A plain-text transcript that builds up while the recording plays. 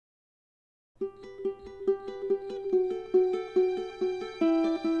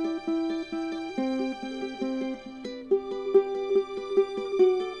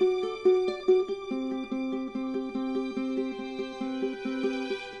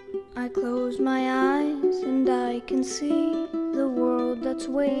I close my eyes and I can see the world that's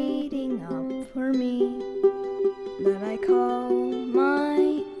waiting up for me, that I call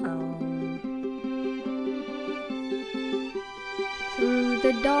my own. Through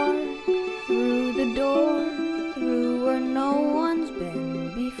the dark, through the door, through where no one's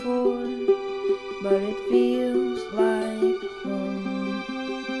been before, but it feels like home.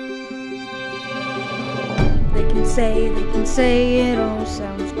 They can say it all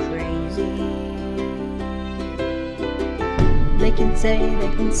sounds crazy. They can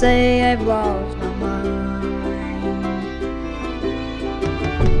say I've lost my mind.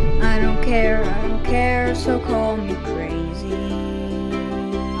 I don't care, so call me crazy.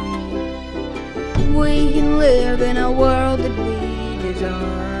 We can live in a world that we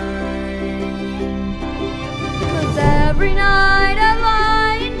design. 'Cause every night I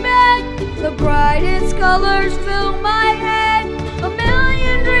lie in bed, the brightest colors fill my head. A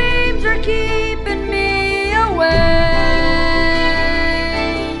million dreams are keeping me awake.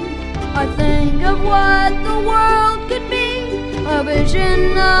 I think of what the world could be, a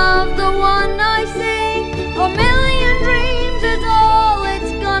vision of the one I see. A million dreams is all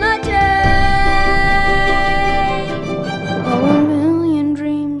it's gonna take. Oh, a million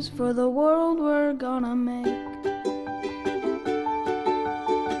dreams for the world we're gonna make.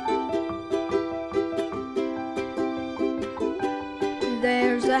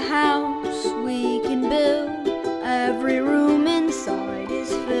 There's a house we can build, every room inside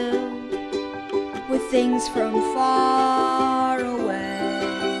is filled with things from far away.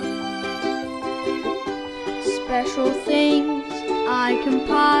 Special things I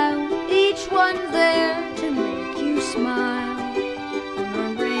compile, each one's there to make you smile on a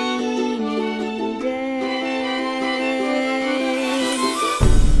rainy day.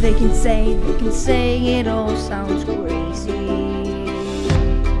 They can say it all sounds crazy.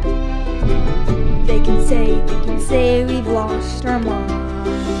 They can say we've lost our minds.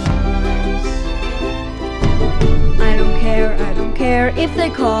 I don't care if they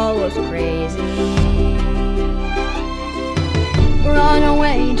call us crazy. Run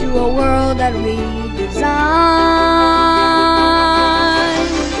away to a world that we design.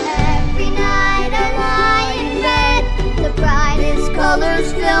 Every night I lie in bed, the brightest colors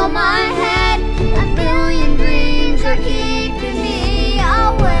fill my head. A million dreams are keeping me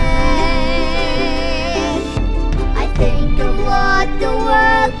awake. I think of what the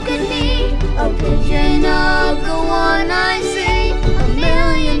world could be, a vision of the one I see. A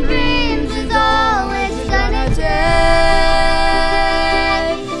million dreams is all it's gonna take.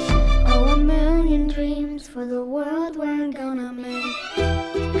 Oh, a million dreams for the world we're gonna make.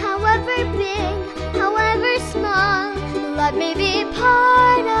 However big, however small, let me be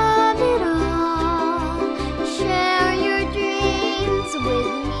part of it all. Share your dreams with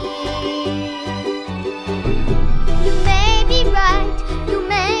me. You may be right, you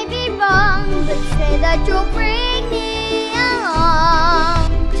may be wrong, but say that you'll bring me along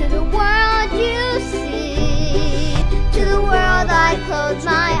to the world you see, to the world I close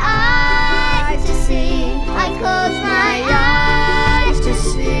my eyes to see. I close my eyes to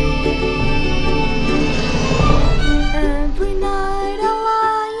see. Every night I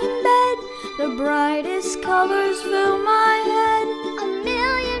lie in bed, the brightest colors fill my head. A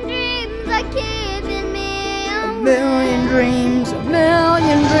million dreams are keeping me A million dreams, a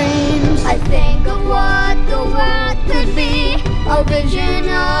million dreams. I think of what the world could be, a vision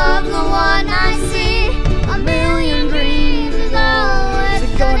of the one I see. A million dreams is all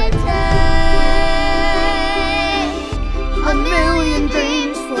it's gonna take. A million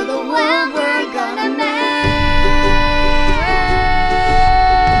dreams for the world we're gonna make.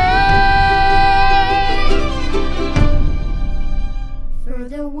 For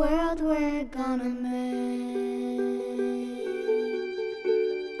the world we're gonna make.